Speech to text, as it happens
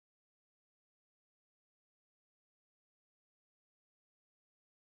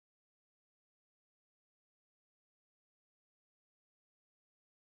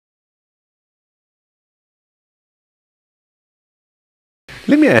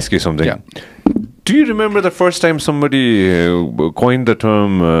Let me ask you something. Yeah. Do you remember the first time somebody coined the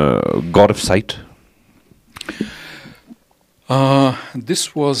term God of Sight?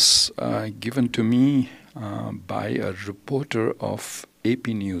 This was given to me by a reporter of AP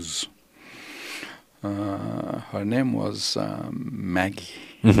News. Her name was Maggie,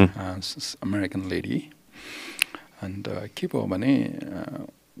 American lady. And के भयो भने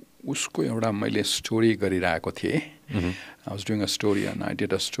उसको एउटा मैले story गरिरहेको थिएँ. I was doing a story and I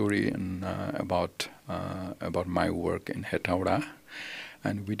did a story about my work in Hetauda,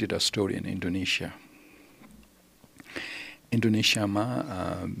 and we did a story in Indonesia. इन्डोनेसियामा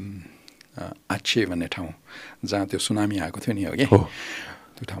आचे भन्ने ठाउँ जहाँ त्यो सुनामी आएको थियो नि अघि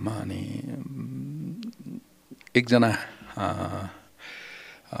त्यो ठाउँमा अनि एकजना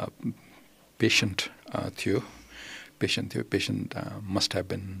पेशेन्ट थियो. Patient must have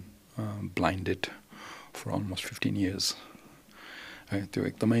been blinded for almost 15 years. त्यो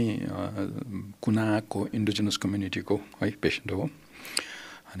एकदमै कुनाको इन्डिजिनस कम्युनिटीको है पेशेन्ट हो.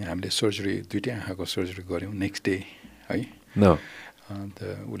 अनि हामीले सर्जरी दुईटै आँखाको सर्जरी गऱ्यौँ नेक्स्ट डे है. अन्त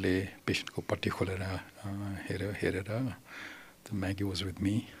उसले पेशेन्टको पट्टी खोलेर हेरेर the Maggie was with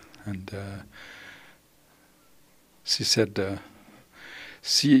me, and she said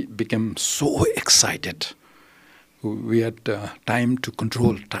she became so excited. We had time to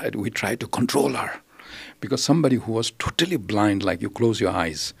control. We tried to control her, because somebody who was totally blind, like you close your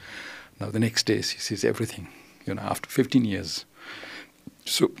eyes, now the next day she sees everything, after 15 years.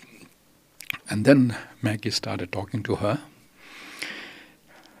 So, and then Maggie started talking to her.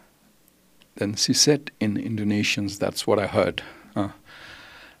 Then she said in Indonesians, that's what I heard,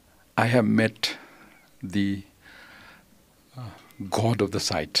 I have met the God of the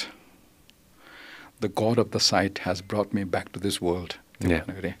sight. The God of the sight has brought me back to this world. Yeah.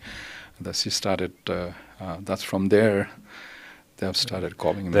 That she started. That's from there. They have started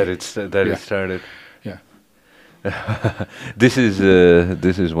calling me. It started. Yeah. This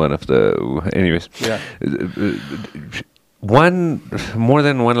is one of the. Anyways. Yeah. More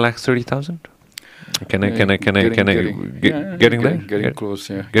than 130,000. Can I getting there? Getting close,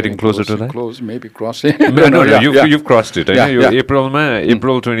 yeah. Getting closer to that? Close, maybe crossing. No, you've crossed it. April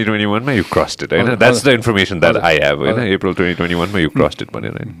 2021 you've crossed it. That's the information that I have. April 2021 you've crossed it.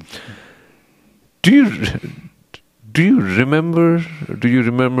 Do you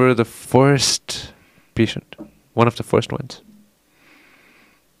remember the first patient? One of the first ones?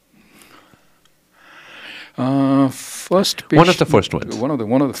 First patient, one of the first ones. One of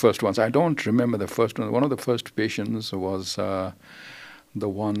the first ones. I don't remember the first one. One of the first patients was the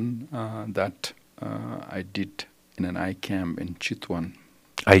one that I did in an eye camp in Chitwan.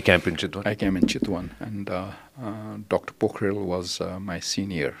 Eye camp in Chitwan. And Dr. Pokhrel was my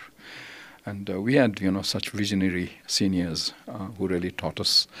senior, and we had such visionary seniors who really taught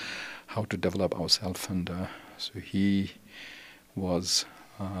us how to develop ourselves. And so he was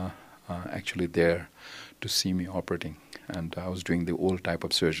actually there to see me operating, and I was doing the old type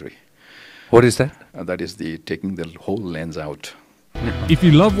of surgery. What is that? That is the taking the whole lens out. If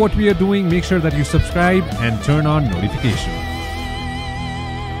you love what we are doing, make sure that you subscribe and turn on notifications.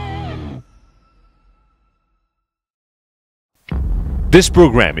 This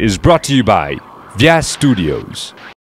program is brought to you by Vyas Studios.